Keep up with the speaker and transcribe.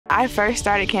I first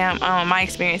started camp, my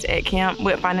experience at camp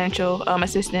with financial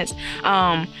assistance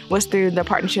was through the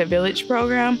Partnership Village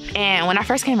program. And when I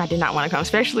first came, I did not want to come,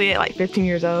 especially at like 15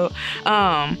 years old.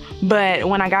 But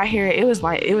when I got here, it was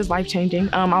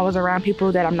life-changing. I was around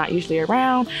people that I'm not usually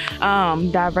around.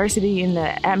 Diversity in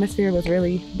the atmosphere was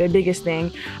really the biggest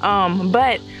thing.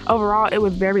 But overall, it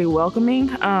was very welcoming.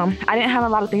 I didn't have a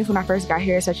lot of things when I first got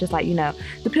here, such as like, you know,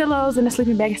 the pillows and the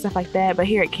sleeping bag and stuff like that. But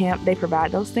here at camp, they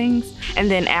provide those things. And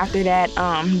then after that,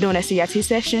 doing a CIT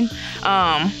session,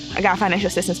 I got financial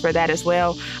assistance for that as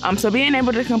well. So being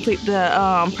able to complete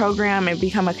the program and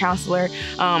become a counselor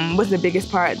was the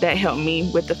biggest part that helped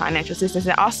me with the financial assistance.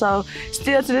 And also,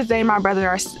 still to this day, my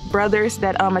brothers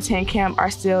that attend camp are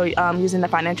still using the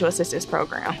financial assistance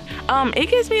program. It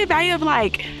gives me a value of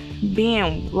like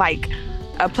being like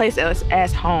a place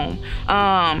as home,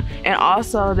 and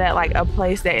also that like a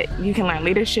place that you can learn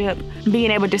leadership,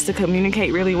 being able just to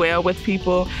communicate really well with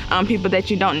people, people that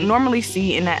you don't normally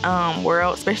see in that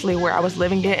world, especially where I was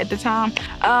living at the time.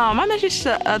 My message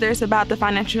to others about the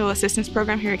financial assistance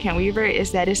program here at Camp Weaver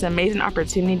is that it's an amazing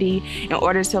opportunity in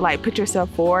order to like put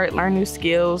yourself forward, learn new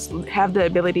skills, have the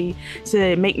ability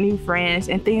to make new friends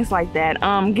and things like that.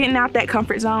 Getting out that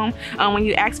comfort zone when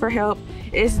you ask for help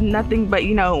is nothing but,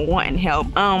 you know, wanting help.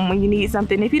 When you need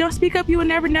something, if you don't speak up, you will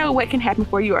never know what can happen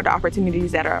for you or the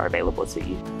opportunities that are available to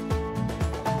you.